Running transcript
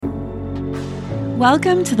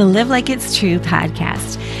Welcome to the Live Like It's True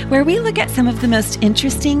podcast, where we look at some of the most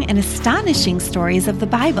interesting and astonishing stories of the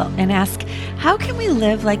Bible and ask, how can we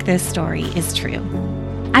live like this story is true?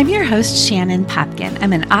 I'm your host, Shannon Popkin.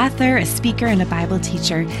 I'm an author, a speaker, and a Bible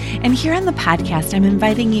teacher. And here on the podcast, I'm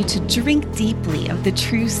inviting you to drink deeply of the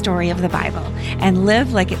true story of the Bible and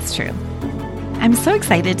live like it's true. I'm so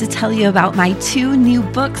excited to tell you about my 2 new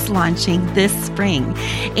books launching this spring.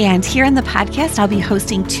 And here on the podcast, I'll be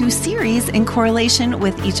hosting 2 series in correlation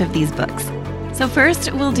with each of these books. So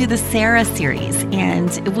first, we'll do the Sarah series,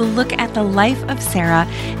 and we'll look at the life of Sarah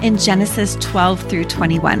in Genesis 12 through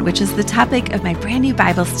 21, which is the topic of my brand new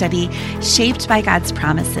Bible study, Shaped by God's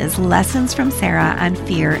Promises, Lessons from Sarah on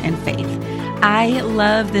Fear and Faith. I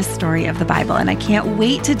love this story of the Bible, and I can't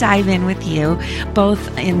wait to dive in with you,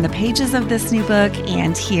 both in the pages of this new book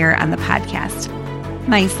and here on the podcast.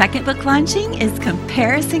 My second book launching is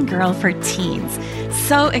Comparison Girl for Teens.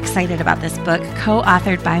 So excited about this book,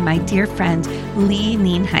 co-authored by my dear friend, Lee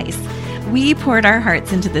Nienhuis. We poured our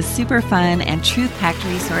hearts into this super fun and truth-packed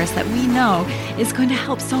resource that we know is going to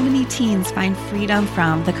help so many teens find freedom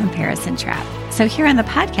from the comparison trap. So here on the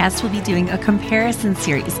podcast, we'll be doing a comparison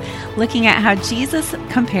series, looking at how Jesus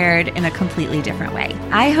compared in a completely different way.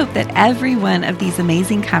 I hope that every one of these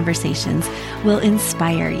amazing conversations will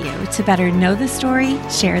inspire you to better know the story,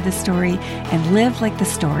 share the story, and live like the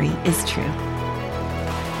story is true.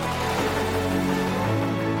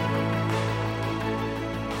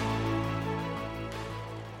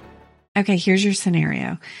 Okay, here's your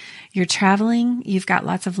scenario. You're traveling, you've got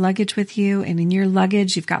lots of luggage with you, and in your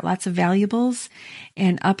luggage, you've got lots of valuables.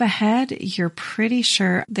 And up ahead, you're pretty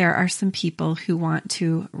sure there are some people who want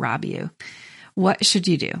to rob you. What should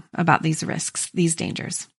you do about these risks, these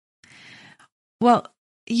dangers? Well,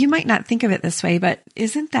 you might not think of it this way, but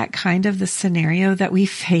isn't that kind of the scenario that we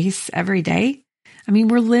face every day? I mean,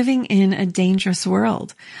 we're living in a dangerous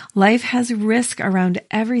world. Life has risk around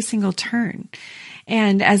every single turn.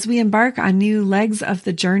 And as we embark on new legs of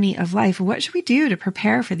the journey of life, what should we do to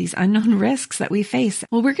prepare for these unknown risks that we face?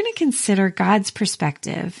 Well, we're going to consider God's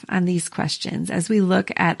perspective on these questions as we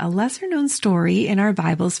look at a lesser known story in our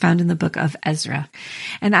Bibles found in the book of Ezra.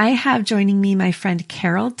 And I have joining me my friend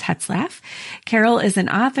Carol Tetzlaff. Carol is an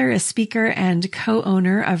author, a speaker, and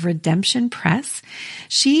co-owner of Redemption Press.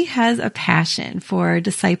 She has a passion for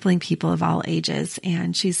discipling people of all ages,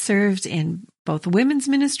 and she's served in both women's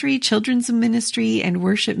ministry, children's ministry, and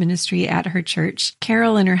worship ministry at her church.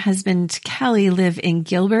 Carol and her husband, Kelly, live in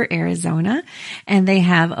Gilbert, Arizona, and they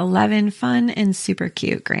have 11 fun and super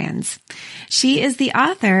cute grands. She is the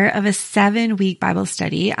author of a 7-week Bible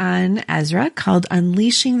study on Ezra called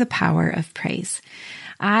Unleashing the Power of Praise.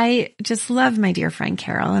 I just love my dear friend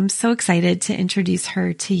Carol. I'm so excited to introduce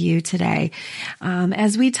her to you today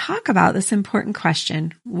as we talk about this important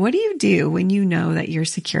question. What do you do when you know that your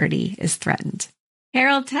security is threatened?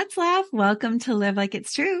 Carol Tetzlaff, welcome to Live Like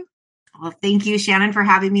It's True. Well, thank you, Shannon, for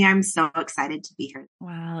having me. I'm so excited to be here.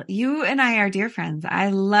 Well, you and I are dear friends. I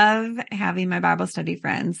love having my Bible study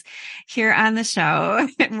friends here on the show,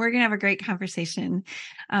 and we're going to have a great conversation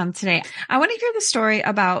today. I want to hear the story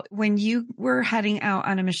about when you were heading out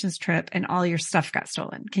on a missions trip and all your stuff got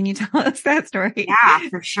stolen. Can you tell us that story? Yeah,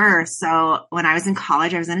 for sure. So when I was in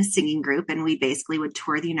college, I was in a singing group, and we basically would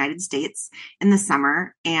tour the United States in the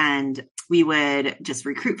summer, and we would just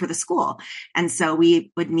recruit for the school. And so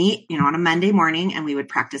we would meet, on a Monday morning, and we would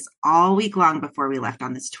practice all week long before we left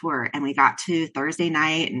on this tour. And we got to Thursday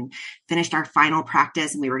night and finished our final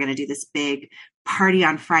practice, and we were going to do this big party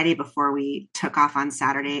on Friday before we took off on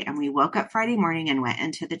Saturday. And we woke up Friday morning and went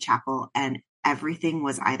into the chapel, and everything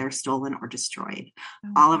was either stolen or destroyed.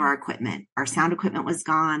 All of our equipment, our sound equipment was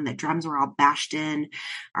gone. The drums were all bashed in.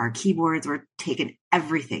 Our keyboards were taken.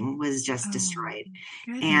 Everything was just destroyed.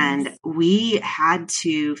 Goodness. And we had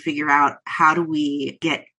to figure out, how do we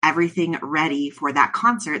get everything ready for that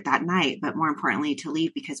concert that night, but more importantly, to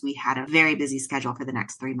leave, because we had a very busy schedule for the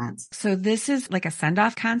next 3 months. So this is like a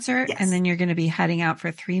send-off concert, yes. And then you're going to be heading out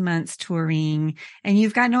for 3 months touring, and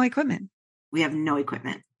you've got no equipment. We have no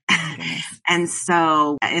equipment. And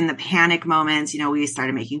so in the panic moments, we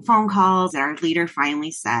started making phone calls, and our leader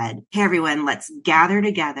finally said, "Hey, everyone, let's gather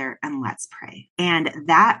together and let's pray." And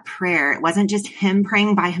that prayer, it wasn't just him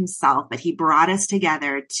praying by himself, but he brought us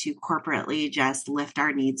together to corporately just lift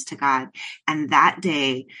our needs to God. And that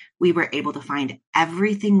day, we were able to find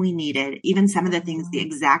everything we needed, even some of the things, the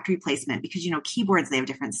exact replacement, because, keyboards, they have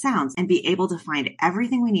different sounds, and be able to find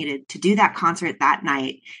everything we needed to do that concert that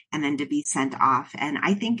night and then to be sent off. And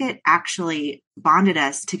I think it actually bonded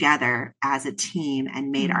us together as a team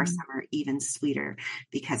and made our summer even sweeter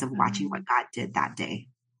because of watching what God did that day.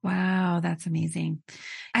 Wow, that's amazing.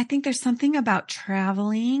 I think there's something about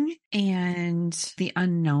traveling and the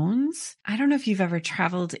unknowns. I don't know if you've ever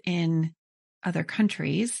traveled in other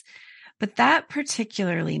countries, but that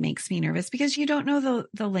particularly makes me nervous because you don't know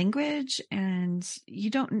the language and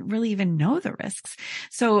you don't really even know the risks.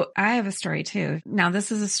 So I have a story too. Now,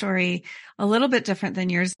 this is a story a little bit different than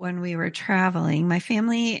yours. When we were traveling, my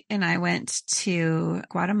family and I went to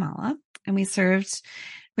Guatemala and we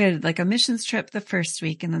had like a missions trip the first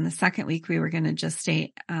week. And then the second week, we were going to just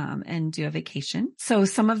stay and do a vacation. So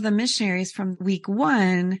some of the missionaries from week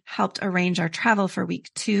 1 helped arrange our travel for week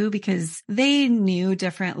 2 because they knew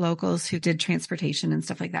different locals who did transportation and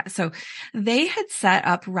stuff like that. So they had set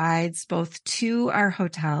up rides both to our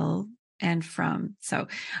hotel and from. So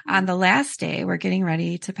on the last day, we're getting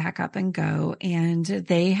ready to pack up and go. And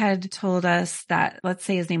they had told us that, let's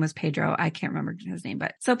say his name was Pedro. I can't remember his name,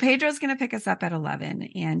 but so Pedro's going to pick us up at 11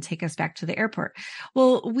 and take us back to the airport.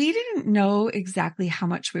 Well, we didn't know exactly how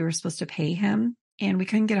much we were supposed to pay him. And we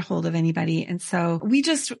couldn't get a hold of anybody. And so we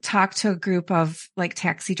just talked to a group of like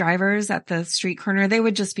taxi drivers at the street corner. They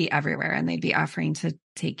would just be everywhere and they'd be offering to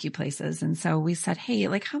take you places. And so we said, hey,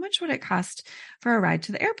 like how much would it cost for a ride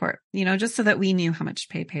to the airport? Just so that we knew how much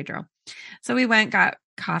to pay Pedro. So we went, got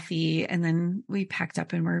coffee, and then we packed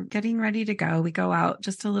up and we're getting ready to go. We go out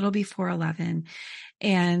just a little before 11.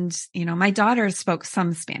 And, my daughter spoke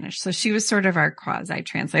some Spanish. So she was sort of our quasi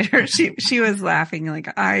translator. She was laughing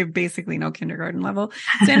like, I basically know kindergarten level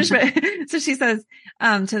Spanish. But so she says,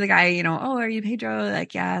 to the guy, oh, are you Pedro?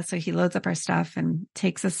 Like, yeah. So he loads up our stuff and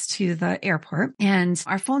takes us to the airport, and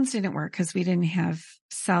our phones didn't work because we didn't have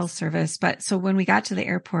cell service. But so when we got to the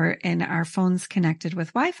airport and our phones connected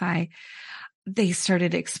with Wi-Fi, they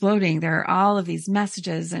started exploding. There are all of these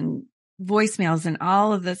messages and voicemails and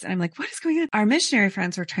all of this. And I'm like, what is going on? Our missionary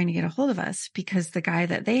friends were trying to get a hold of us because the guy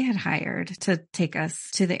that they had hired to take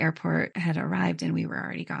us to the airport had arrived and we were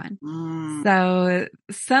already gone. So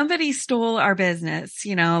somebody stole our business,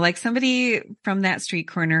 like somebody from that street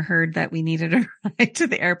corner heard that we needed a ride to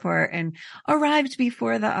the airport and arrived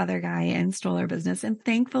before the other guy and stole our business. And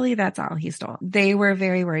thankfully that's all he stole. They were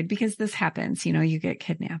very worried because this happens, you get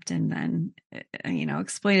kidnapped and then,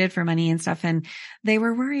 exploited for money and stuff. And they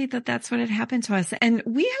were worried that that's what had happened to us. And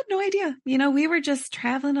we had no idea, we were just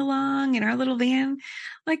traveling along in our little van,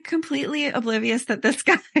 like completely oblivious that this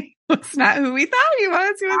guy was not who we thought he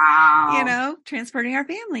was. He was, Wow. transporting our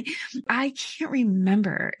family. I can't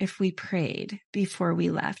remember if we prayed before we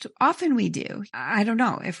left. Often we do. I don't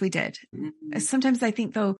know if we did. Sometimes I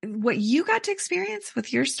think though, what you got to experience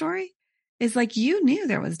with your story is like, you knew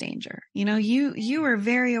there was danger. You were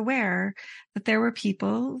very aware that there were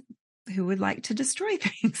people who would like to destroy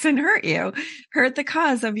things and hurt the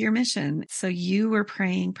cause of your mission. So you were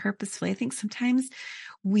praying purposefully. I think sometimes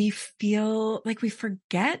we feel like we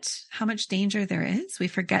forget how much danger there is. We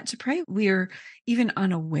forget to pray. We're even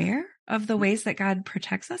unaware of the ways that God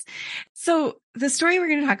protects us. So the story we're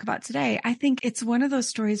going to talk about today, I think it's one of those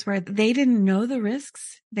stories where they didn't know the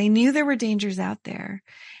risks. They knew there were dangers out there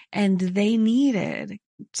and they needed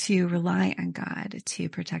to rely on God to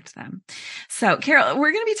protect them. So Carol,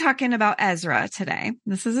 we're going to be talking about Ezra today.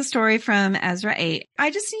 This is a story from Ezra 8.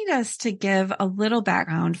 I just need us to give a little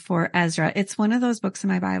background for Ezra. It's one of those books in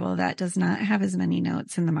my Bible that does not have as many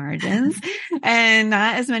notes in the margins and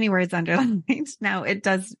not as many words underlined. Now it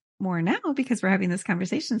does more now because we're having this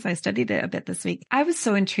conversation. So I studied it a bit this week. I was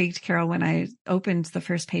so intrigued, Carol, when I opened the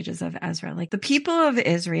first pages of Ezra, like the people of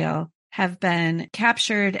Israel have been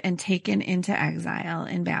captured and taken into exile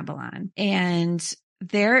in Babylon. And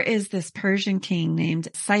there is this Persian king named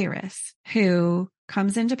Cyrus who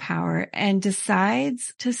comes into power and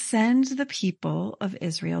decides to send the people of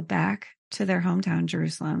Israel back to their hometown,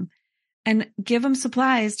 Jerusalem, and give them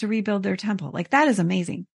supplies to rebuild their temple. Like that is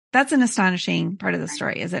amazing. That's an astonishing part of the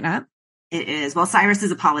story, is it not? It is. Well, Cyrus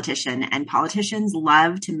is a politician and politicians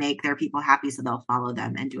love to make their people happy. So they'll follow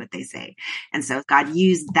them and do what they say. And so God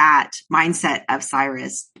used that mindset of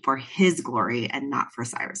Cyrus for his glory and not for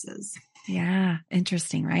Cyrus's. Yeah.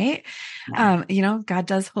 Interesting, right? Yeah. God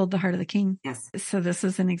does hold the heart of the king. Yes. So this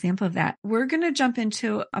is an example of that. We're going to jump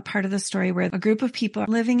into a part of the story where a group of people are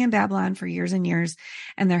living in Babylon for years and years,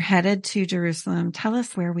 and they're headed to Jerusalem. Tell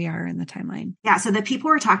us where we are in the timeline. Yeah. So the people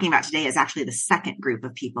we're talking about today is actually the second group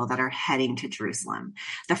of people that are heading to Jerusalem.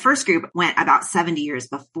 The first group went about 70 years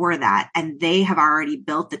before that, and they have already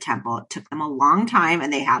built the temple. It took them a long time,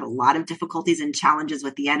 and they had a lot of difficulties and challenges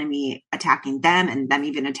with the enemy attacking them and them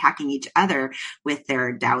even attacking each other with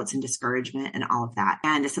their doubts and discouragement and all of that.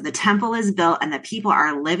 And so the temple is built and the people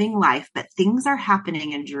are living life, but things are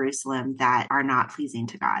happening in Jerusalem that are not pleasing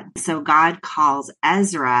to God. So God calls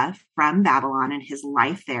Ezra from Babylon and his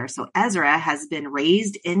life there. So Ezra has been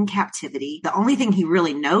raised in captivity. The only thing he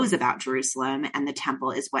really knows about Jerusalem and the temple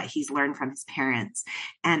is what he's learned from his parents.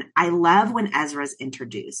 And I love when Ezra's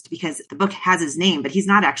introduced, because the book has his name, but he's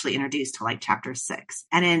not actually introduced till like chapter 6.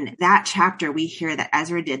 And in that chapter, we hear that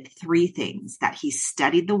Ezra did 3 things: that he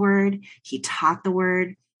studied the word, he taught the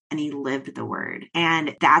word, and he lived the word.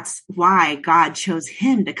 And that's why God chose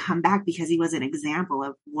him to come back, because he was an example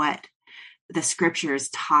of what the scriptures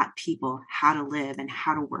taught people how to live and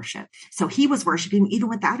how to worship. So he was worshiping even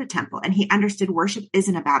without a temple. And he understood worship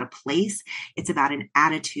isn't about a place. It's about an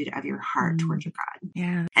attitude of your heart towards your God.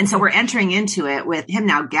 Yeah. And so we're entering into it with him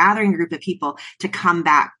now gathering a group of people to come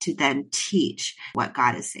back to then teach what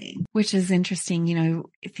God is saying. Which is interesting,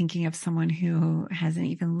 thinking of someone who hasn't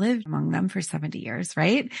even lived among them for 70 years,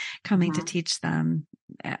 right? Coming to teach them.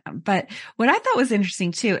 But what I thought was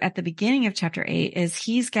interesting too, at the beginning of chapter 8, is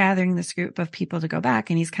he's gathering this group of people to go back,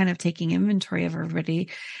 and he's kind of taking inventory of everybody.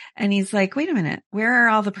 And he's like, wait a minute, where are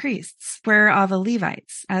all the priests? Where are all the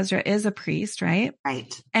Levites? Ezra is a priest, right?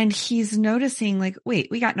 Right. And he's noticing like, wait,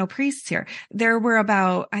 we got no priests here. There were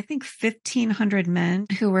about, I think, 1,500 men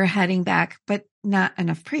who were heading back, but not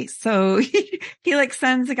enough priests. So he like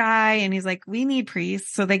sends a guy and he's like, we need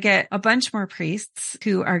priests. So they get a bunch more priests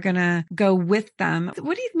who are going to go with them.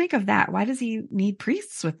 What do you make of that? Why does he need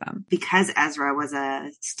priests with them? Because Ezra was a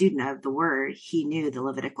student of the word, he knew the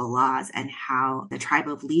Levitical laws and how the tribe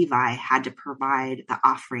of Levi had to provide the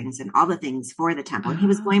offerings and all the things for the temple. And he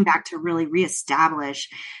was going back to really reestablish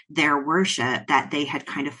their worship that they had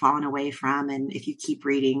kind of fallen away from. And if you keep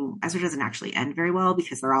reading, Ezra doesn't actually end very well,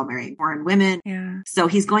 because they're all marrying foreign women. Yeah. So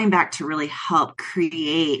he's going back to really help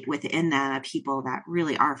create within them a people that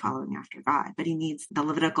really are following after God. But he needs the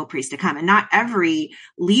Levitical priest to come. And not every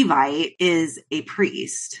Levite is a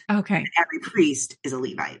priest. Okay. Every priest is a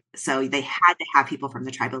Levite. So they had to have people from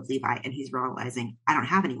the tribe of Levi. And he's realizing, I don't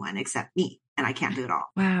have anyone except me, and I can't do it all.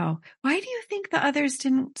 Wow. Why do you think the others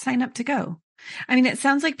didn't sign up to go? I mean, it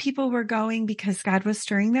sounds like people were going because God was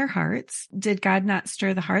stirring their hearts. Did God not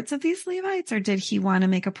stir the hearts of these Levites, or did he want to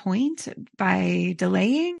make a point by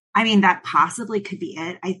delaying? I mean, that possibly could be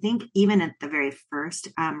it. I think even at the very first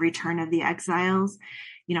return of the exiles,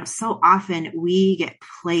 so often we get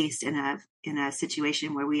placed in a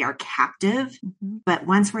situation where we are captive, but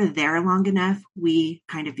once we're there long enough, we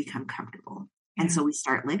kind of become comfortable. And so we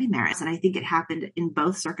start living there. And I think it happened in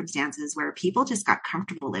both circumstances where people just got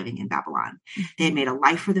comfortable living in Babylon. They had made a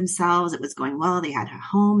life for themselves. It was going well. They had a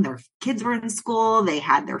home. Their kids were in school. They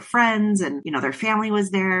had their friends, and, their family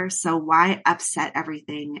was there. So why upset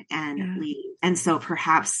everything and leave? And so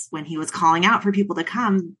perhaps when he was calling out for people to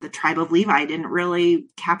come, the tribe of Levi didn't really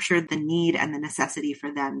capture the need and the necessity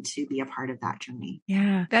for them to be a part of that journey.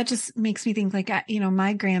 Yeah. That just makes me think like,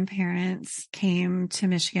 my grandparents came to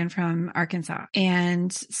Michigan from Arkansas.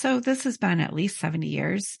 And so this has been at least 70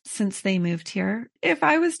 years since they moved here. If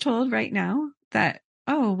I was told right now that,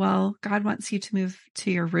 oh, well, God wants you to move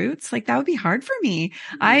to your roots, like that would be hard for me.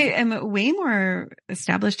 I am way more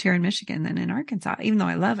established here in Michigan than in Arkansas, even though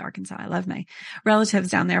I love Arkansas. I love my relatives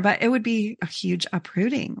down there, but it would be a huge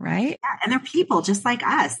uprooting, right? Yeah, and they're people just like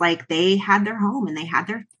us. Like they had their home and they had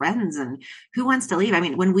their friends, and who wants to leave? I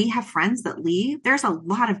mean, when we have friends that leave, there's a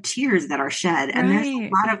lot of tears that are shed, and there's a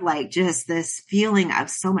lot of like just this feeling of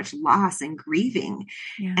so much loss and grieving.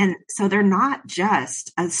 Yeah. And so they're not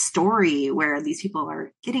just a story where these people are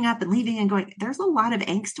getting up and leaving and going. There's a lot of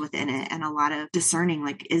angst within it and a lot of discerning,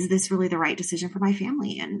 like, is this really the right decision for my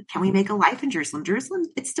family? And can we make a life in Jerusalem? Jerusalem,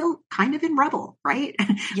 it's still kind of in rubble, right?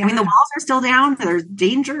 Yeah. I mean, the walls are still down. There's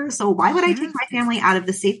danger. So why would I take my family out of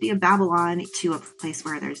the safety of Babylon to a place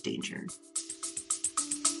where there's danger?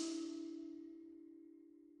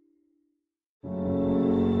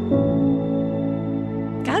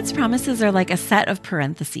 God's promises are like a set of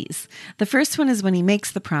parentheses. The first one is when he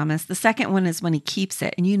makes the promise. The second one is when he keeps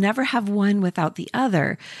it. And you never have one without the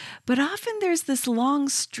other. But often there's this long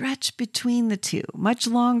stretch between the two, much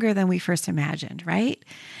longer than we first imagined, right?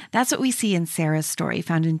 That's what we see in Sarah's story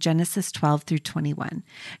found in Genesis 12 through 21.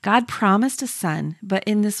 God promised a son, but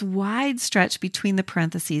in this wide stretch between the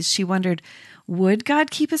parentheses, she wondered, would God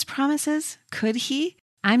keep his promises? Could he?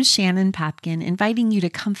 I'm Shannon Popkin, inviting you to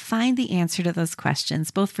come find the answer to those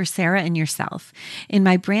questions, both for Sarah and yourself, in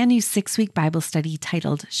my brand new 6-week Bible study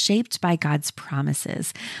titled Shaped by God's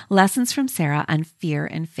Promises, Lessons from Sarah on Fear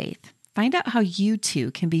and Faith. Find out how you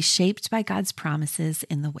too can be shaped by God's promises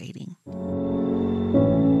in the waiting.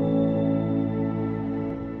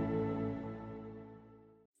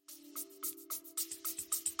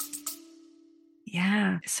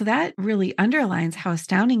 Yeah. So that really underlines how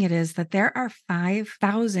astounding it is that there are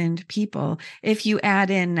 5,000 people. If you add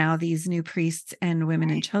in now these new priests and women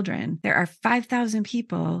and children, there are 5,000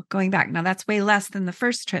 people going back. Now that's way less than the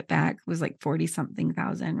first trip back, it was like 40 something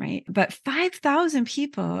thousand, right? But 5,000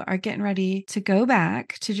 people are getting ready to go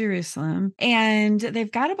back to Jerusalem, and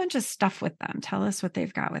they've got a bunch of stuff with them. Tell us what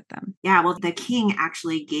they've got with them. Yeah, well, the king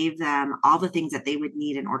actually gave them all the things that they would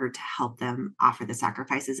need in order to help them offer the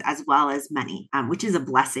sacrifices, as well as money, which is a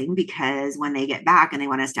blessing because when they get back and they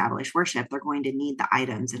want to establish worship, they're going to need the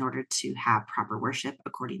items in order to have proper worship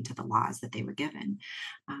according to the laws that they were given.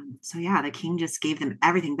 So, yeah, the king just gave them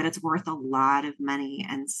everything, but it's worth a lot of money.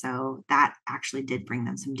 And so that actually did bring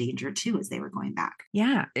them some danger too as they were going back.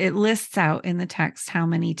 Yeah, it lists out in the text how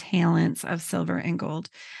many talents of silver and gold.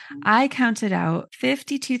 Mm-hmm. I counted out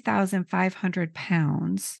 52,500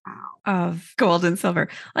 pounds Wow. of gold and silver.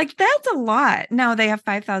 Like, that's a lot. Now they have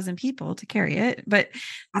 5,000 people to carry it, but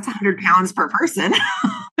that's 100 pounds per person.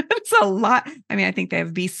 it's a lot. I mean, I think they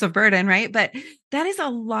have beasts of burden, right? But that is a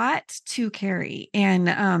lot to carry, and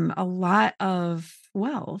a lot of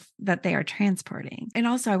wealth that they are transporting. And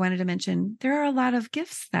also I wanted to mention there are a lot of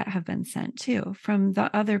gifts that have been sent too from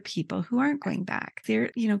the other people who aren't going back. They're,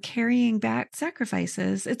 carrying back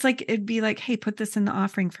sacrifices. It's like, it'd be like, hey, put this in the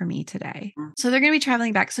offering for me today. So they're going to be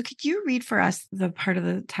traveling back. So could you read for us the part of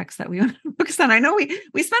the text that we want to focus on? I know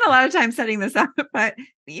we spent a lot of time setting this up, but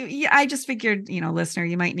I just figured, listener,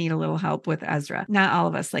 you might need a little help with Ezra. Not all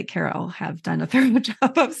of us, like Carol, have done a thorough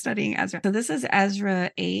job of studying Ezra. So this is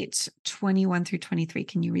Ezra 8:21 through 23.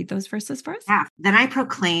 Can you read those verses for us? Yeah. Then I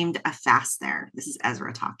proclaimed a fast there. This is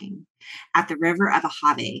Ezra talking. At the river of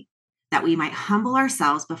Ahave, that we might humble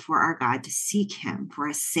ourselves before our God to seek him for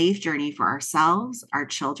a safe journey for ourselves, our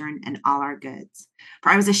children, and all our goods. For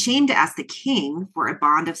I was ashamed to ask the king for a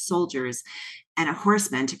band of soldiers and a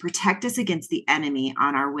horseman to protect us against the enemy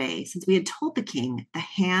on our way, since we had told the king, the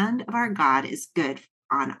hand of our God is good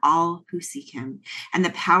on all who seek him, and the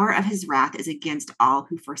power of his wrath is against all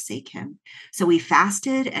who forsake him. So we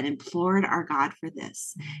fasted and implored our God for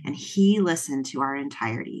this, and he listened to our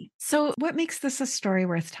entirety. So what makes this a story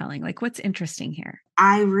worth telling? Like, what's interesting here?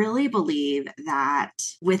 I really believe that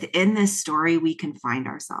within this story, we can find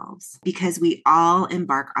ourselves because we all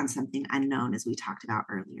embark on something unknown, as we talked about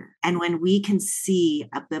earlier. And when we can see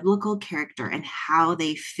a biblical character and how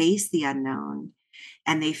they face the unknown,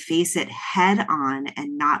 and they face it head on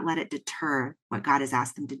and not let it deter what God has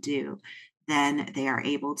asked them to do, then they are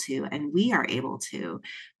able to, and we are able to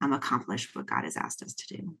accomplish what God has asked us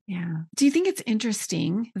to do. Yeah. Do you think it's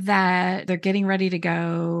interesting that they're getting ready to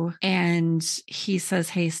go and he says,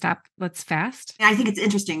 hey, stop, let's fast? I think it's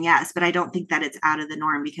interesting, yes, but I don't think that it's out of the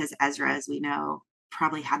norm because Ezra, as we know,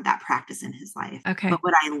 probably had that practice in his life. Okay. But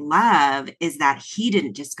what I love is that he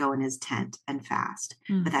didn't just go in his tent and fast,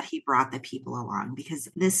 but that he brought the people along, because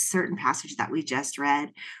this certain passage that we just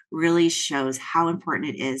read really shows how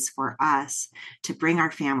important it is for us to bring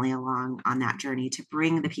our family along on that journey, to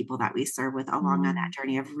bring the people that we serve with along on that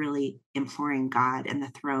journey of really imploring God and the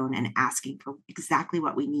throne and asking for exactly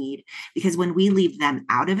what we need. Because when we leave them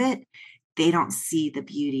out of it, they don't see the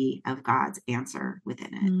beauty of God's answer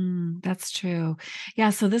within it. That's true. Yeah.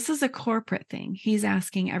 So this is a corporate thing. He's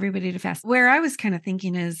asking everybody to fast. Where I was kind of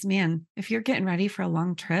thinking is, man, if you're getting ready for a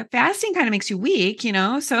long trip, fasting kind of makes you weak,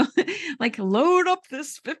 So like load up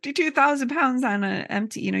this 52,000 pounds on an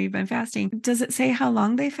empty, you've been fasting. Does it say how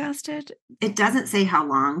long they fasted? It doesn't say how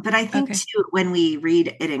long, but I think too, when we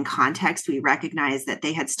read it in context, we recognize that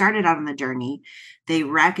they had started out on the journey. They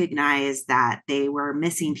recognized that they were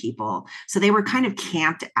missing people. So they were kind of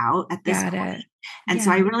camped out at this point. And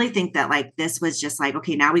so I really think that like, this was just like,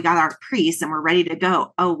 okay, now we got our priests and we're ready to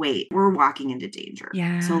go. Oh, wait, we're walking into danger.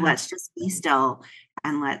 Yeah. So let's just be still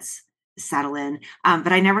and let's settle in.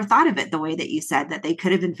 But I never thought of it the way that you said, that they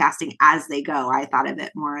could have been fasting as they go. I thought of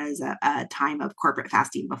it more as a time of corporate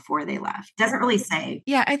fasting before they left. It doesn't really say.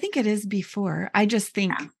 Yeah, I think it is before. I just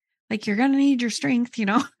think like you're going to need your strength,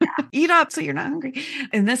 eat up so you're not hungry.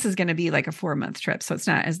 And this is going to be like a 4-month trip. So it's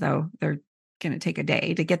not as though they're going to take a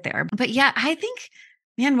day to get there. But yeah, I think,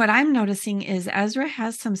 man, what I'm noticing is Ezra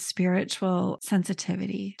has some spiritual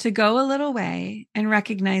sensitivity to go a little way and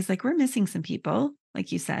recognize like we're missing some people,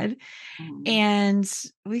 like you said, and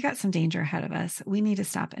we got some danger ahead of us. We need to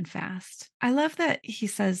stop and fast. I love that he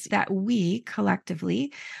says that we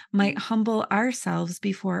collectively might humble ourselves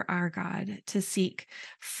before our God to seek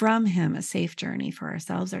from him a safe journey for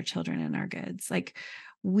ourselves, our children, and our goods. Like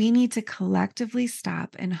we need to collectively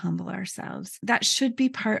stop and humble ourselves. That should be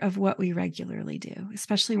part of what we regularly do,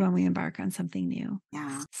 especially when we embark on something new.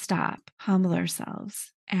 Yeah. Stop, humble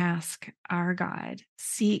ourselves, ask our God,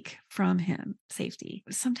 seek from him safety.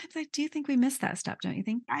 Sometimes I do think we miss that step, don't you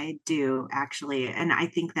think? I do actually. And I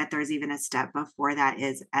think that there's even a step before that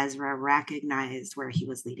is Ezra recognized where he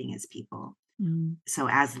was leading his people. Mm. So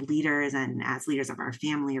as leaders and as leaders of our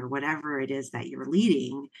family or whatever it is that you're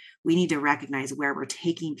leading, we need to recognize where we're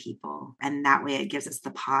taking people. And that way it gives us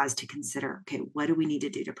the pause to consider, okay, what do we need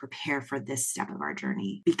to do to prepare for this step of our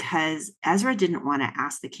journey? Because Ezra didn't want to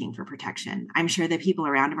ask the king for protection. I'm sure the people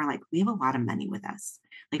around him are like, we have a lot of money with us.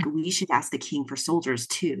 Like, we should ask the king for soldiers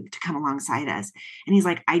too, to come alongside us. And he's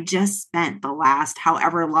like, I just spent the last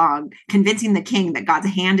however long convincing the king that God's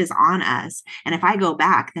hand is on us. And if I go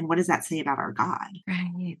back, then what does that say about our God?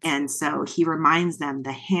 Right. And so he reminds them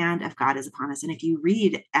the hand of God is upon us. And if you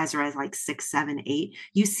read Ezra like 6, 7, 8,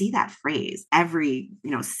 you see that phrase every,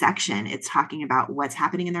 section. It's talking about what's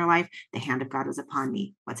happening in their life. The hand of God was upon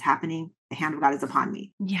me. What's happening? The hand of God is upon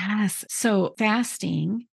me. Yes. So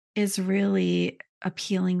fasting is really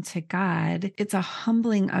appealing to God. It's a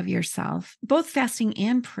humbling of yourself, both fasting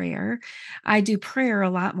and prayer. I do prayer a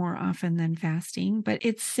lot more often than fasting, but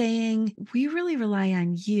it's saying we really rely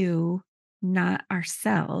on you, not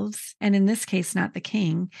ourselves. And in this case, not the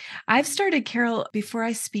king. I've started, Carol, before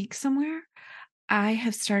I speak somewhere, I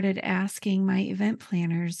have started asking my event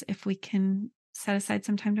planners if we can set aside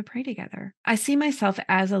some time to pray together. I see myself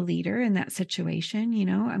as a leader in that situation.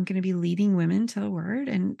 I'm going to be leading women to the word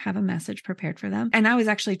and have a message prepared for them. And I was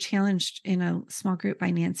actually challenged in a small group by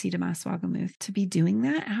Nancy DeMoss-Wagamuth to be doing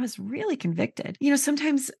that. I was really convicted.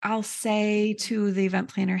 Sometimes I'll say to the event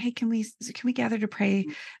planner, hey, can we gather to pray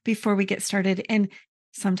before we get started? And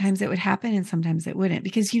sometimes it would happen and sometimes it wouldn't,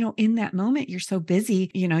 because, in that moment, you're so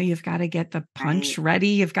busy, you've got to get the punch ready.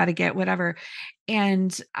 You've got to get whatever.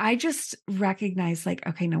 And I just recognize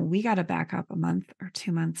okay, no, we got to back up a month or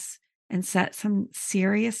 2 months and set some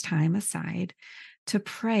serious time aside to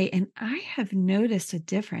pray. And I have noticed a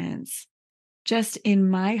difference just in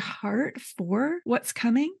my heart for what's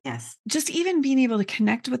coming. Yes. Just even being able to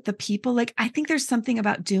connect with the people. I think there's something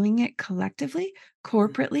about doing it collectively,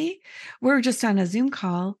 corporately. We're just on a Zoom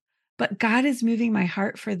call, but God is moving my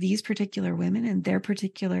heart for these particular women and their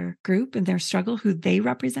particular group and their struggle, who they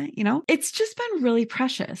represent. It's just been really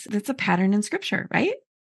precious. That's a pattern in scripture, right?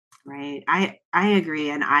 Right. I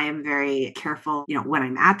agree. And I am very careful. When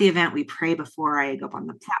I'm at the event, we pray before I go up on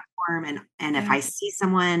the platform. And if I see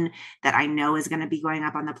someone that I know is going to be going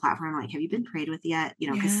up on the platform, I'm like, have you been prayed with yet?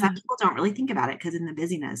 Because some people don't really think about it because in the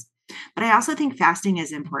busyness. But I also think fasting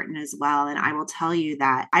is important as well. And I will tell you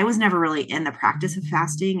that I was never really in the practice of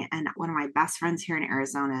fasting. And one of my best friends here in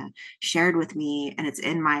Arizona shared with me, and it's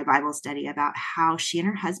in my Bible study, about how she and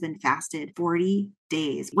her husband fasted 40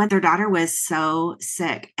 days when their daughter was so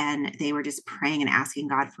sick, and they were just praying and asking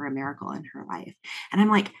God for a miracle in her life. And I'm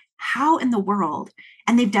like, how in the world?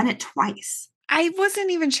 And they've done it twice. I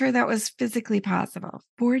wasn't even sure that was physically possible.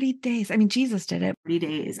 40 days. I mean, Jesus did it. 40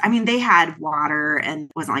 days. I mean, they had water and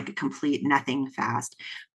it wasn't like a complete nothing fast.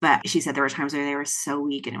 But she said there were times where they were so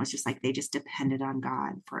weak and it was just like they just depended on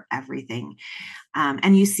God for everything.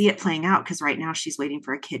 And you see it playing out because right now she's waiting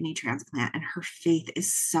for a kidney transplant and her faith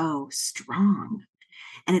is so strong.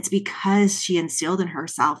 And it's because she instilled in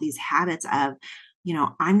herself these habits of,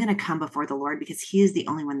 I'm going to come before the Lord because he is the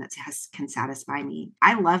only one that can satisfy me.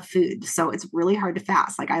 I love food. So it's really hard to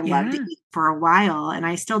fast. I love to eat for a while, and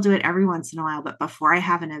I still do it every once in a while. But before I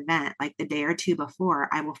have an event, like the day or two before,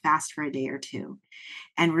 I will fast for a day or two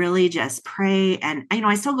and really just pray. And,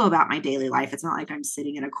 I still go about my daily life. It's not like I'm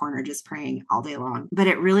sitting in a corner just praying all day long, but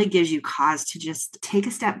it really gives you cause to just take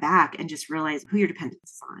a step back and just realize who your dependence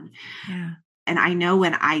is on. Yeah. And I know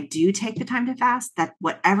when I do take the time to fast, that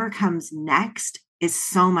whatever comes next is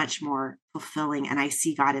so much more fulfilling. And I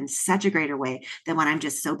see God in such a greater way than when I'm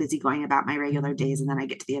just so busy going about my regular days. And then I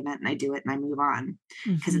get to the event and I do it and I move on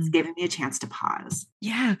because it's giving me a chance to pause.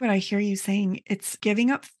 Yeah. What I hear you saying, it's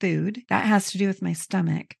giving up food. That has to do with my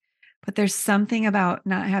stomach. But there's something about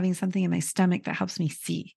not having something in my stomach that helps me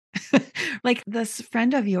see. Like this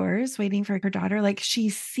friend of yours waiting for her daughter, she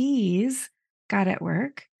sees God at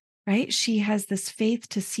work, right? She has this faith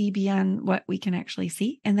to see beyond what we can actually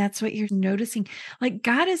see. And that's what you're noticing.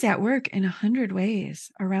 God is at work in 100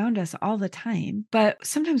 ways around us all the time. But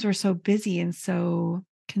sometimes we're so busy and so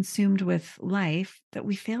consumed with life that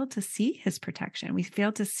we fail to see his protection. We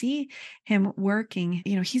fail to see him working.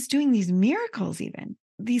 He's doing these miracles even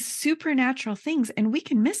these supernatural things, and we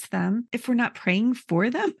can miss them if we're not praying for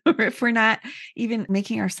them or if we're not even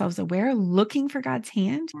making ourselves aware, looking for God's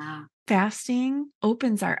hand. Yeah. Fasting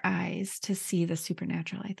opens our eyes to see the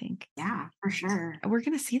supernatural, I think. Yeah, for sure. We're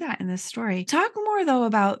going to see that in this story. Talk more, though,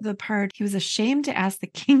 about the part he was ashamed to ask the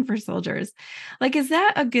king for soldiers. Like, is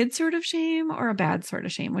that a good sort of shame or a bad sort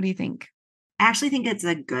of shame? What do you think? I actually think it's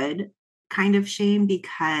a good kind of shame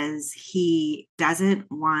because he doesn't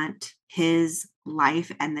want his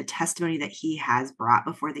life and the testimony that he has brought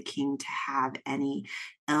before the king to have any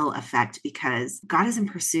ill effect, because God is in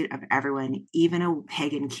pursuit of everyone, even a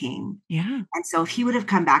pagan king. Yeah. And so if he would have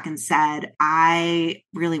come back and said, I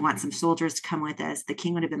really want some soldiers to come with us, the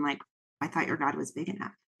king would have been like, I thought your God was big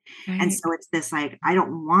enough. Right. And so it's this like, I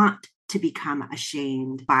don't want to become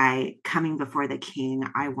ashamed by coming before the king.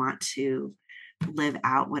 I want to live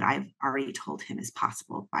out what I've already told him is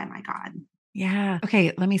possible by my God. Yeah.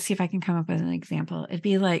 Okay. Let me see if I can come up with an example. It'd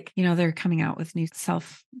be like, they're coming out with new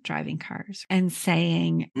self-driving cars and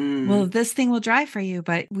saying, well, this thing will drive for you,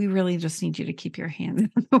 but we really just need you to keep your hands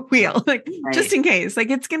on the wheel, like just in case, like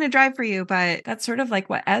it's going to drive for you. But that's sort of like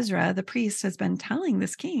what Ezra, the priest, has been telling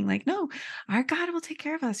this king, like, no, our God will take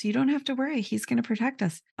care of us. You don't have to worry. He's going to protect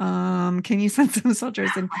us. Can you send some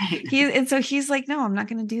soldiers? And and so he's like, no, I'm not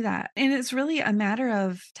going to do that. And it's really a matter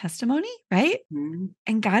of testimony, right?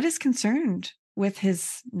 And God is concerned with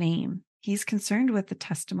his name. He's concerned with the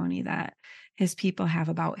testimony that his people have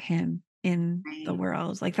about him in the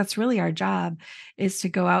world. Like that's really our job, is to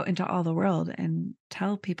go out into all the world and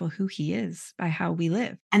tell people who he is by how we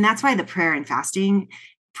live. And that's why the prayer and fasting,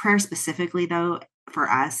 prayer specifically though, for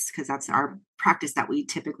us, because that's our practice that we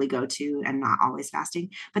typically go to and not always fasting.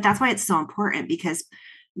 But that's why it's so important, because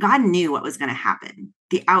God knew what was going to happen.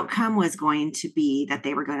 The outcome was going to be that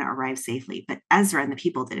they were going to arrive safely, but Ezra and the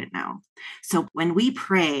people didn't know. So when we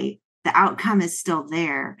pray, the outcome is still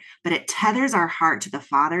there, but it tethers our heart to the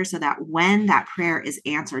Father so that when that prayer is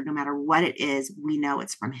answered, no matter what it is, we know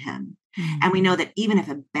it's from him. And we know that even if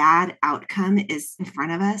a bad outcome is in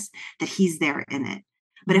front of us, that he's there in it.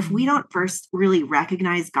 But if we don't first really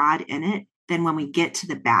recognize God in it, then when we get to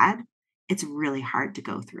the bad, it's really hard to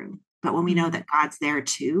go through. But when we know that God's there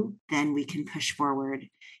too, then we can push forward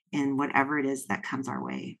in whatever it is that comes our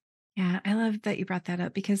way. Yeah, I love that you brought that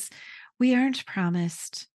up, because we aren't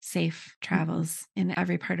promised safe travels in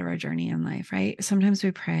every part of our journey in life, right? Sometimes we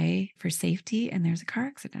pray for safety and there's a car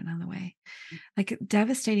accident on the way. Like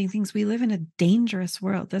devastating things. We live in a dangerous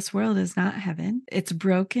world. This world is not heaven. It's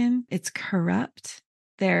broken. It's corrupt.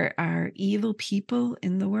 There are evil people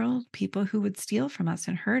in the world, people who would steal from us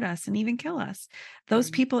and hurt us and even kill us.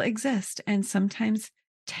 Those people exist. And sometimes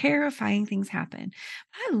terrifying things happen.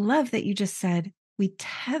 I love that you just said we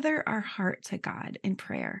tether our heart to God in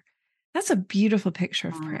prayer. That's a beautiful picture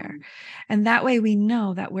of prayer. And that way we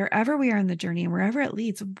know that wherever we are in the journey and wherever it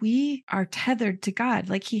leads, we are tethered to God.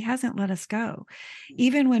 Like he hasn't let us go.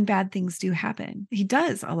 Even when bad things do happen, he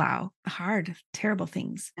does allow hard, terrible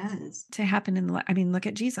things to happen in the life. I mean, look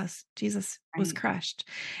at Jesus. Jesus was crushed.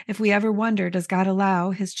 If we ever wonder, does God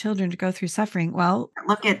allow his children to go through suffering? Well,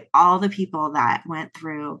 look at all the people that went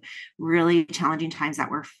through really challenging times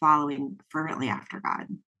that were following fervently after God.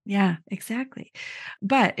 Yeah, exactly.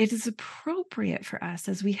 But it is appropriate for us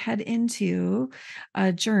as we head into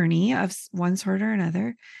a journey of one sort or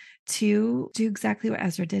another to do exactly what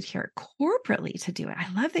Ezra did here, corporately to do it.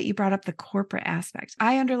 I love that you brought up the corporate aspect.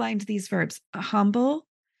 I underlined these verbs: humble,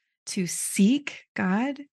 to seek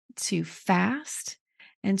God, to fast,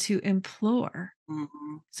 and to implore.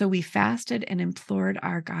 So we fasted and implored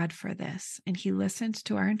our God for this, and he listened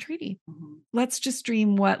to our entreaty. Let's just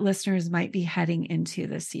dream what listeners might be heading into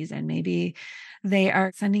this season. Maybe they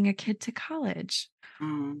are sending a kid to college,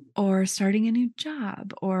 or starting a new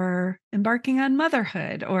job, or embarking on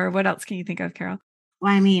motherhood, or what else can you think of, Carol?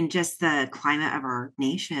 Well, I mean, just the climate of our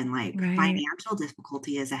nation, like financial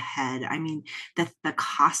difficulty is ahead. I mean, the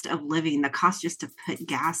cost of living, the cost just to put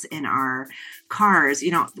gas in our cars,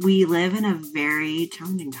 we live in a very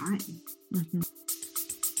challenging time.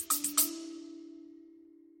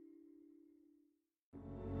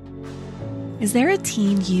 Is there a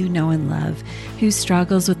teen you know and love who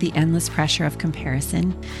struggles with the endless pressure of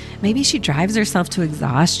comparison? Maybe she drives herself to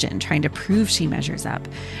exhaustion trying to prove she measures up.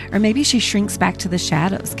 Or maybe she shrinks back to the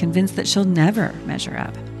shadows, convinced that she'll never measure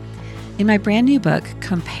up. In my brand new book,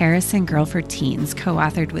 Comparison Girl for Teens,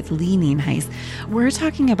 co-authored with Lee Nienhuis, we're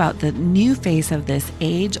talking about the new face of this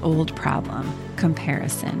age-old problem,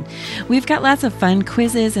 comparison. We've got lots of fun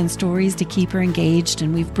quizzes and stories to keep her engaged,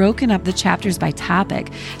 and we've broken up the chapters by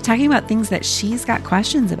topic, talking about things that she's got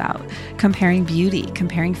questions about, comparing beauty,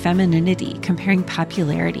 comparing femininity, comparing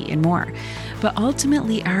popularity, and more. But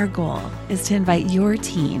ultimately, our goal is to invite your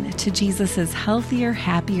teen to Jesus's healthier,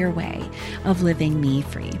 happier way of living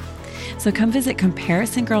me-free. So come visit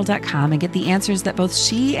comparisongirl.com and get the answers that both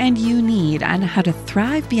she and you need on how to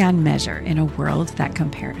thrive beyond measure in a world that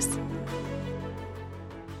compares.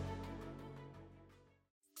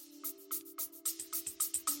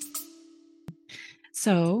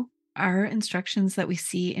 So our instructions that we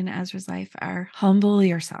see in Ezra's life are humble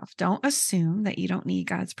yourself. Don't assume that you don't need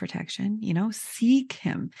God's protection. Seek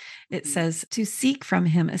him. It says to seek from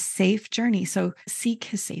him a safe journey. So seek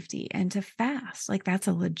his safety and to fast. Like that's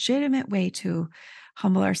a legitimate way to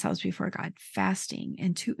humble ourselves before God, fasting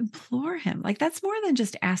and to implore him. Like that's more than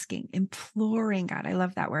just asking, imploring God. I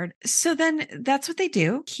love that word. So then that's what they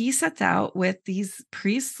do. He sets out with these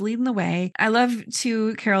priests leading the way. I love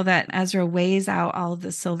too, Carol, that Ezra weighs out all of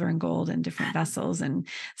the silver and gold in different vessels and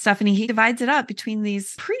stuff. And he divides it up between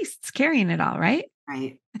these priests carrying it all, right?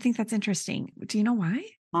 Right. I think that's interesting. Do you know why?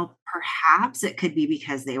 Well, perhaps it could be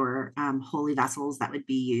because they were holy vessels that would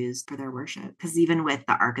be used for their worship. Because even with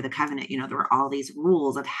the Ark of the Covenant, there were all these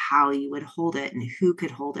rules of how you would hold it and who could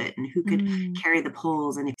hold it and who could carry the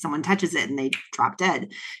poles. And if someone touches it and they drop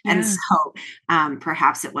dead. Yeah. And so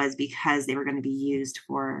perhaps it was because they were going to be used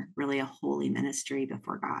for really a holy ministry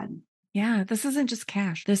before God. Yeah, this isn't just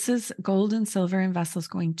cash. This is gold and silver and vessels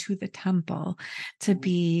going to the temple to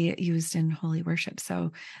be used in holy worship.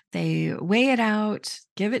 So they weigh it out,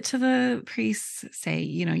 give it to the priests, say,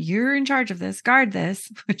 you're in charge of this, guard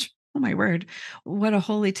this, which, oh my word, what a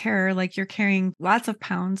holy terror. Like you're carrying lots of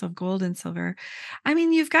pounds of gold and silver. I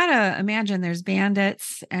mean, you've got to imagine there's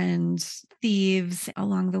bandits and thieves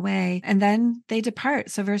along the way. And then they depart.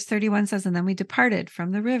 So verse 31 says, and then we departed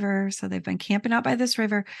from the river. So they've been camping out by this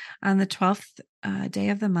river on the 12th day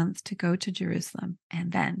of the month to go to Jerusalem.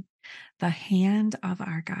 And then the hand of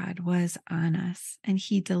our God was on us, and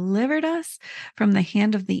he delivered us from the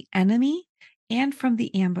hand of the enemy and from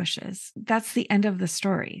the ambushes. That's the end of the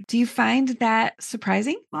story. Do you find that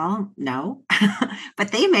surprising? Well, no,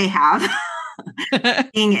 but they may have.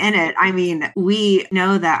 Being in it, I mean, we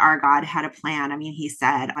know that our God had a plan. I mean, he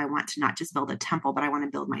said, I want to not just build a temple, but I want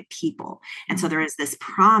to build my people. And so there is this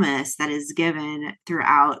promise that is given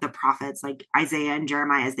throughout the prophets like Isaiah and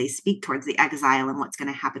Jeremiah as they speak towards the exile and what's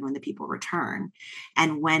going to happen when the people return.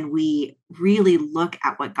 And when we really look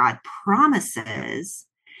at what God promises,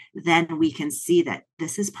 then we can see that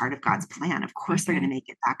this is part of God's plan. Of course, they're going to make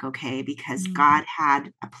it back okay because God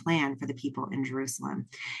had a plan for the people in Jerusalem.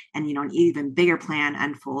 And, an even bigger plan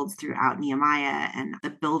unfolds throughout Nehemiah and the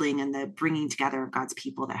building and the bringing together of God's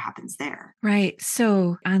people that happens there. Right.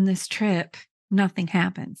 So on this trip, nothing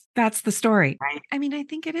happens. That's the story. Right. I mean, I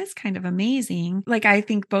think it is kind of amazing. Like, I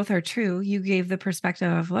think both are true. You gave the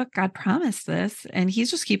perspective of, look, God promised this and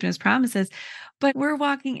he's just keeping his promises. But we're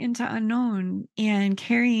walking into unknown and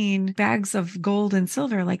carrying bags of gold and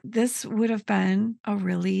silver. Like this would have been a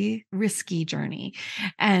really risky journey.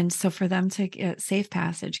 And so for them to get safe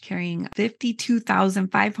passage carrying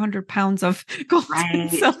 52,500 pounds of gold and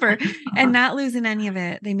silver and not losing any of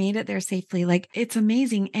it, they made it there safely. Like it's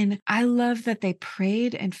amazing. And I love that they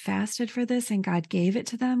prayed and fasted for this and God gave it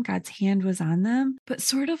to them. God's hand was on them. But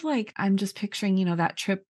sort of like, I'm just picturing, that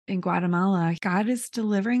trip in Guatemala, God is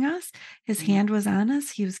delivering us. His hand was on us.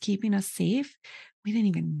 He was keeping us safe. We didn't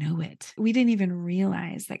even know it. We didn't even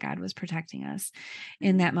realize that God was protecting us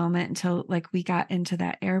in that moment until we got into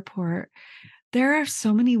that airport. There are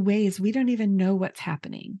so many ways we don't even know what's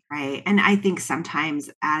happening. Right. And I think sometimes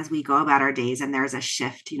as we go about our days and there's a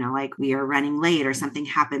shift, like we are running late or something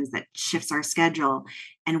happens that shifts our schedule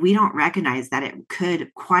and we don't recognize that it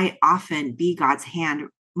could quite often be God's hand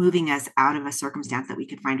moving us out of a circumstance that we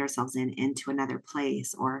could find ourselves in into another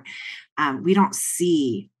place, or we don't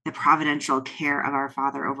see the providential care of our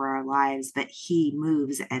Father over our lives, but he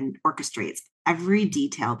moves and orchestrates every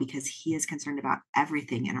detail because he is concerned about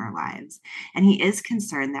everything in our lives. And he is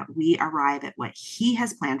concerned that we arrive at what he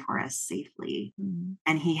has planned for us safely. Mm-hmm.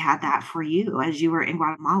 And he had that for you as you were in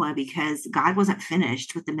Guatemala, because God wasn't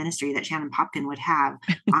finished with the ministry that Shannon Popkin would have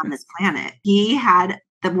on this planet. He had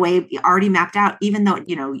the way already mapped out, even though,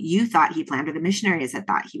 you thought he planned or the missionaries had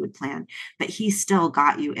thought he would plan, but he still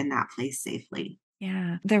got you in that place safely.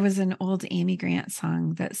 Yeah. There was an old Amy Grant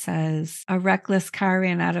song that says, "A reckless car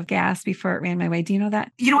ran out of gas before it ran my way." Do you know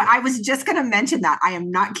that? You know what? I was just going to mention that. I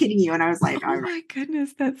am not kidding you. And I was like, Oh all right. my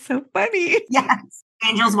goodness, that's so funny. Yes.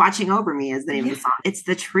 Angels Watching Over Me is the name of Yeah. the song. It's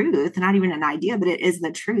the truth, not even an idea, but it is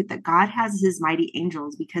the truth that God has his mighty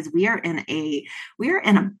angels, because we are in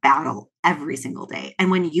a battle every single day. And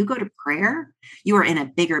when you go to prayer, you are in a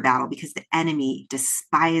bigger battle, because the enemy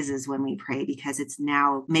despises when we pray, because it's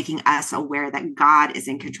now making us aware that God is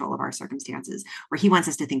in control of our circumstances, where he wants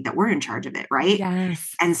us to think that we're in charge of it, right?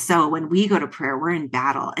 Yes. And so when we go to prayer, we're in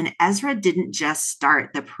battle. And Ezra didn't just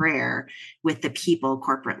start the prayer with the people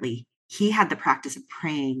corporately. He had the practice of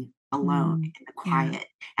praying alone in the Yeah. quiet.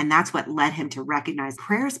 And that's what led him to recognize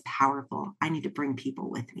prayer is powerful. I need to bring people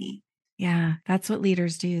with me. Yeah, that's what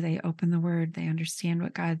leaders do. They open the word, they understand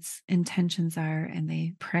what God's intentions are, and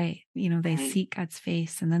they pray. They Right. seek God's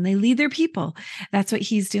face, and then they lead their people. That's what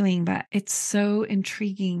he's doing. But it's so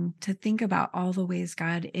intriguing to think about all the ways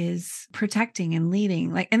God is protecting and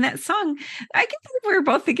leading. Like in that song, I can think we were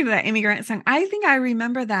both thinking of that Amy Grant song. I think I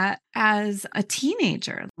remember that as a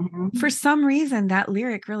teenager. For some reason, that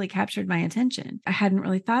lyric really captured my attention. I hadn't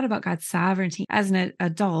really thought about God's sovereignty. As an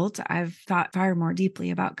adult, I've thought far more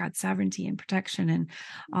deeply about God's sovereignty and protection and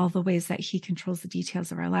all the ways that he controls the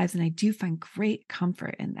details of our lives. And I do find great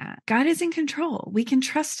comfort in that. God is in control. We can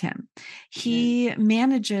trust him. He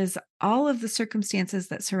manages all of the circumstances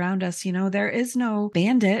that surround us. There is no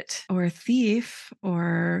bandit or thief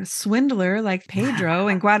or swindler like Pedro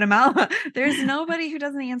in Guatemala. There's nobody who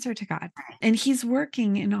doesn't answer to God. And he's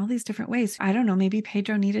working in all these different ways. I don't know, maybe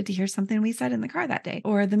Pedro needed to hear something we said in the car that day,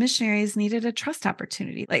 or the missionaries needed a trust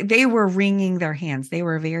opportunity. Like they were wringing their hands. They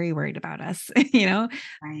were very worried about us.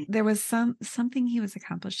 Right. There was something he was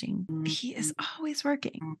accomplishing. He is always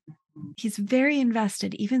working. Mhm. He's very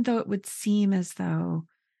invested, even though it would seem as though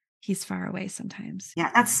he's far away sometimes.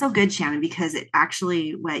 Yeah, that's so good, Shannon, because it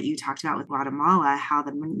actually, what you talked about with Guatemala, how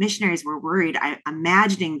the missionaries were worried, I'm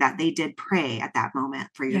imagining that they did pray at that moment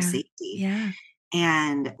for your Yeah. safety. Yeah.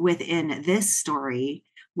 And within this story,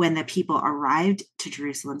 when the people arrived to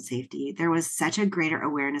Jerusalem safety, there was such a greater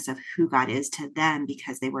awareness of who God is to them,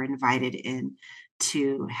 because they were invited in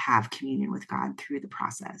to have communion with God through the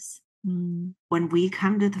process. Mm. When we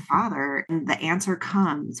come to the Father and the answer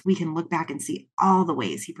comes, we can look back and see all the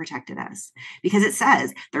ways he protected us, because it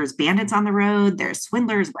says there's bandits on the road, there's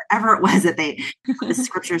swindlers, whatever it was that the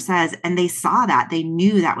scripture says, and they saw that, they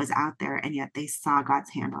knew that was out there, and yet they saw God's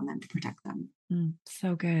hand on them to protect them.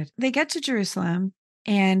 So good. They get to Jerusalem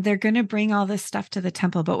and they're going to bring all this stuff to the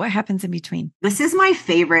temple. But what happens in between? This is my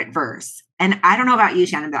favorite verse. And I don't know about you,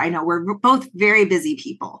 Shannon, but I know we're both very busy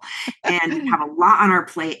people and have a lot on our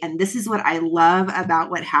plate. And this is what I love about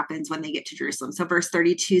what happens when they get to Jerusalem. So verse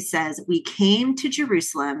 32 says, "We came to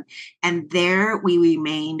Jerusalem and there we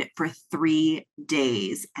remained for 3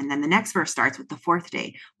 days." And then the next verse starts with the fourth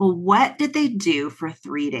day. Well, what did they do for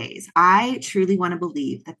 3 days? I truly want to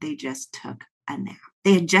believe that they just took a nap.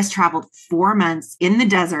 They had just traveled 4 months in the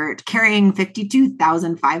desert, carrying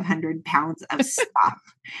 52,500 pounds of stuff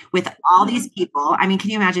with all these people. I mean,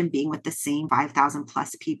 can you imagine being with the same 5,000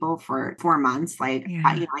 plus people for 4 months? Like, Yeah.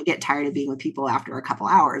 I get tired of being with people after a couple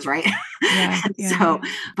hours, right? Yeah. So,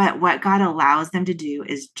 but what God allows them to do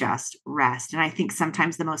is just rest. And I think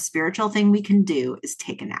sometimes the most spiritual thing we can do is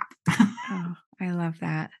take a nap. Oh, I love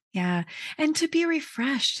that. Yeah. And to be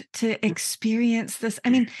refreshed, to experience this. I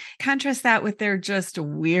mean, contrast that with they're just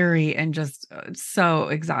weary and just so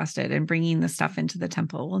exhausted and bringing the stuff into the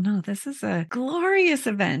temple. Well, no, this is a glorious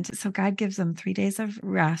event. So God gives them 3 days of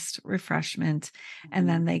rest, refreshment, and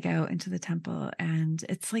then they go into the temple. And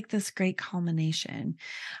it's like this great culmination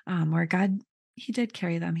where God, he did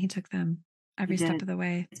carry them. He took them every step of the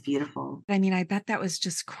way. It's beautiful. I mean, I bet that was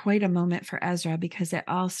just quite a moment for Ezra, because it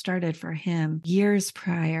all started for him years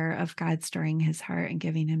prior of God stirring his heart and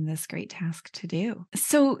giving him this great task to do.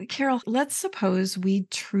 So, Carol, let's suppose we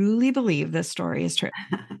truly believe this story is true.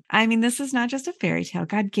 I mean, this is not just a fairy tale.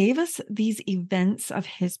 God gave us these events of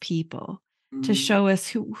his people to show us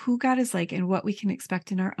who God is like and what we can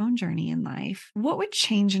expect in our own journey in life. What would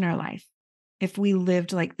change in our life if we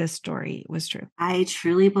lived like this story was true? I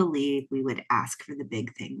truly believe we would ask for the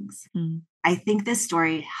big things. I think this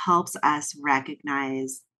story helps us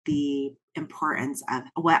recognize the importance of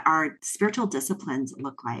what our spiritual disciplines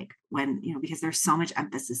look like when, because there's so much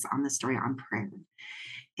emphasis on the story on prayer.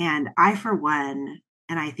 And I, for one,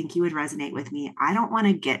 and I think you would resonate with me, I don't want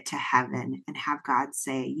to get to heaven and have God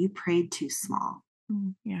say, "You prayed too small."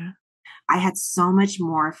 Yeah. I had so much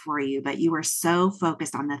more for you, but you were so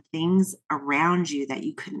focused on the things around you that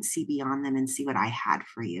you couldn't see beyond them and see what I had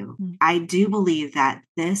for you. Mm. I do believe that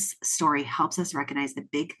this story helps us recognize the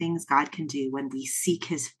big things God can do when we seek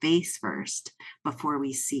his face first before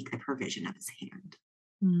we seek the provision of his hand.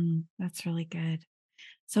 That's really good.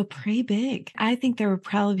 So pray big. I think there were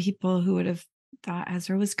probably people who would have thought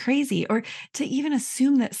Ezra was crazy, or to even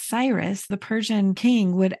assume that Cyrus, the Persian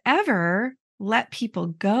king, would ever let people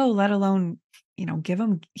go, let alone, give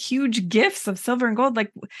them huge gifts of silver and gold.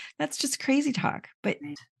 Like, that's just crazy talk. But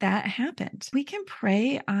Right. that happened. We can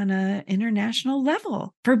pray on an international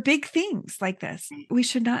level for big things like this. Right. We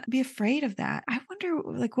should not be afraid of that. I wonder,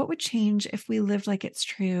 like, what would change if we lived like it's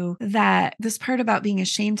true, that this part about being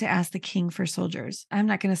ashamed to ask the king for soldiers. I'm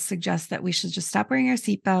not going to suggest that we should just stop wearing our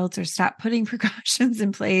seatbelts or stop putting precautions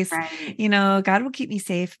in place. Right. God will keep me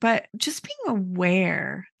safe, but just being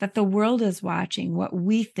aware that the world is watching what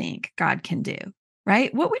we think God can do,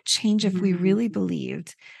 right? What would change if we really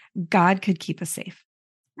believed God could keep us safe?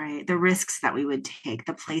 Right. The risks that we would take,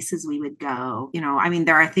 the places we would go. I mean,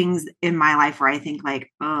 there are things in my life where I think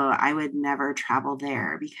like, oh, I would never travel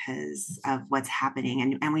there because of what's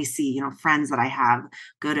happening. And we see, friends that I have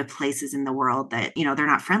go to places in the world that, they're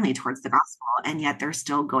not friendly towards the gospel. And yet they're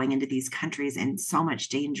still going into these countries in so much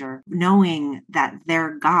danger, knowing that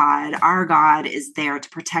their God, our God, is there to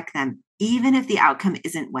protect them. Even if the outcome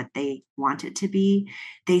isn't what they want it to be,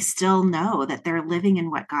 they still know that they're living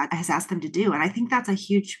in what God has asked them to do. And I think that's a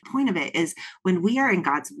huge point of it, is when we are in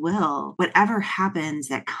God's will, whatever happens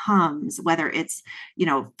that comes, whether it's,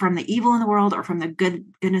 from the evil in the world or from the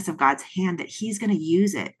goodness of God's hand, that he's going to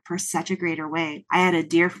use it for such a greater way. I had a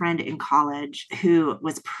dear friend in college who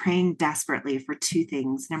was praying desperately for two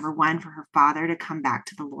things. Number one, for her father to come back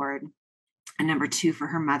to the Lord. And number two, for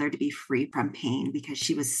her mother to be free from pain, because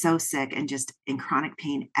she was so sick and just in chronic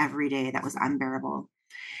pain every day that was unbearable.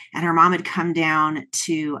 And her mom had come down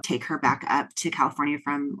to take her back up to California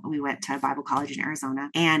we went to Bible college in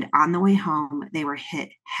Arizona. And on the way home, they were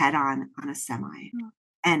hit head on a semi.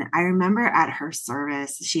 And I remember at her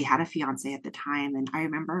service, she had a fiance at the time. And I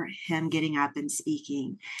remember him getting up and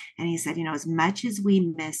speaking. And he said, as much as we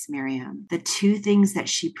miss Miriam, the two things that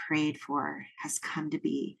she prayed for has come to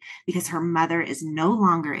be, because her mother is no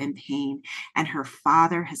longer in pain and her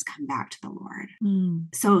father has come back to the Lord.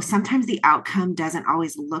 So sometimes the outcome doesn't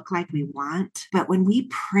always look like we want. But when we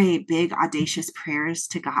pray big, audacious prayers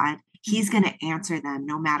to God, he's going to answer them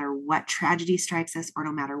no matter what tragedy strikes us or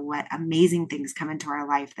no matter what amazing things come into our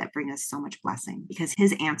life that bring us so much blessing, because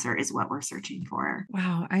his answer is what we're searching for.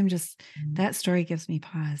 Wow. That story gives me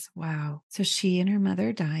pause. Wow. So she and her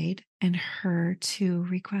mother died, and her two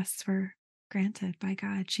requests were granted by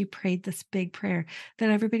God. She prayed this big prayer that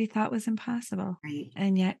everybody thought was impossible. Right.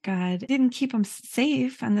 And yet God didn't keep them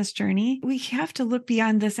safe on this journey. We have to look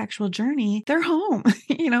beyond this actual journey. They're home,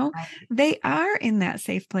 Right. They are in that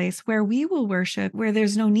safe place where we will worship, where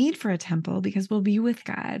there's no need for a temple, because we'll be with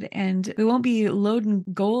God and we won't be loading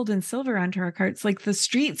gold and silver onto our carts. Like the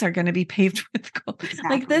streets are going to be paved with gold. Exactly.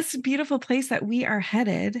 Like this beautiful place that we are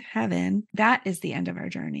headed, heaven, that is the end of our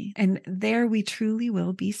journey. And there we truly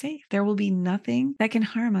will be safe. There will be nothing that can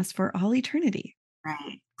harm us for all eternity.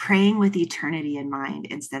 Right. Praying with eternity in mind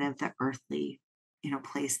instead of the earthly,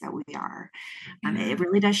 place that we are. It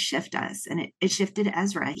really does shift us. And it shifted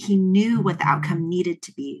Ezra. He knew what the outcome needed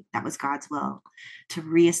to be. That was God's will, to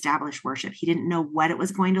reestablish worship. He didn't know what it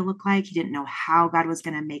was going to look like. He didn't know how God was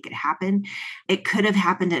going to make it happen. It could have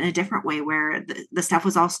happened in a different way, where the stuff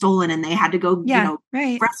was all stolen and they had to go,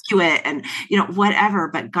 right. rescue it and, whatever.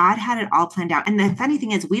 But God had it all planned out. And the funny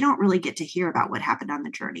thing is, we don't really get to hear about what happened on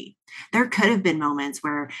the journey. There could have been moments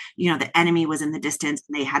where, the enemy was in the distance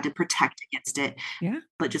and they had to protect against it. Yeah.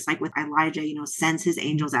 But just like with Elijah, sends his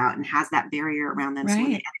angels out and has that barrier around them. Right. So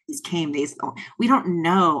when the enemies came, we don't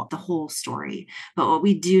know the whole story. But what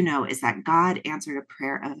we do know is that God answered a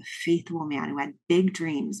prayer of a faithful man who had big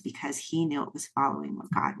dreams, because he knew it was following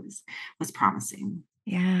what God was promising.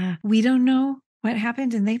 Yeah. We don't know what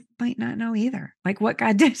happened, and they might not know either, like what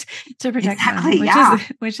God did to protect Exactly, them,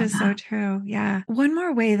 which is so true. Yeah. One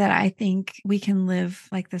more way that I think we can live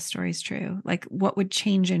like this story is true, like what would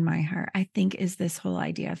change in my heart, I think, is this whole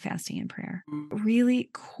idea of fasting and prayer. Really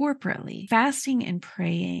corporately fasting and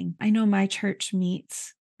praying. I know my church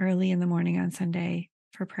meets early in the morning on Sunday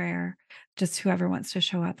for prayer, just whoever wants to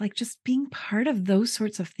show up, like just being part of those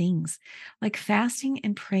sorts of things, like fasting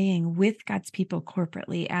and praying with God's people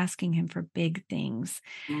corporately, asking him for big things.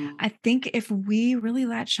 I think if we really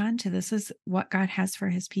latch on to this is what God has for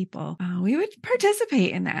his people, we would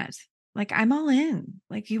participate in that. Like, I'm all in.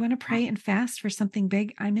 Like, you want to pray and fast for something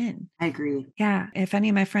big? I'm in. I agree. Yeah. If any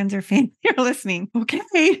of my friends or family are listening, okay,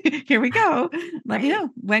 here we go. Let me know.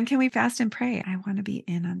 When can we fast and pray? I want to be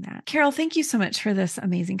in on that. Carol, thank you so much for this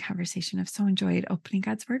amazing conversation. I've so enjoyed opening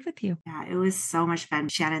God's Word with you. Yeah, it was so much fun.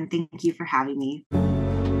 Shannon, thank you for having me.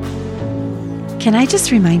 Can I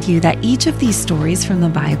just remind you that each of these stories from the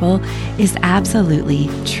Bible is absolutely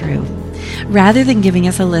true? Rather than giving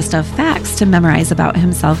us a list of facts to memorize about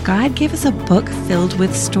himself, God gave us a book filled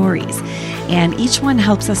with stories. And each one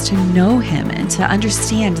helps us to know him and to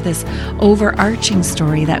understand this overarching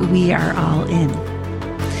story that we are all in.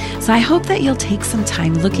 So I hope that you'll take some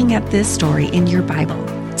time looking at this story in your Bible.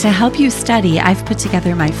 To help you study, I've put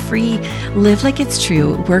together my free Live Like It's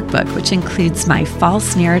True workbook, which includes my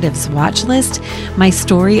false narratives watch list, my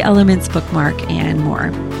story elements bookmark, and more.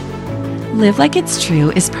 Live Like It's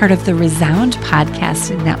True is part of the Resound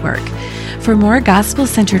Podcast Network. For more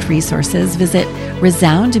gospel-centered resources, visit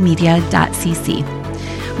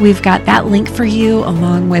resoundmedia.cc. We've got that link for you,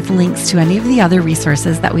 along with links to any of the other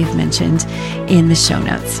resources that we've mentioned in the show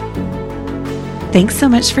notes. Thanks so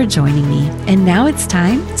much for joining me, and now it's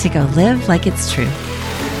time to go live like it's true.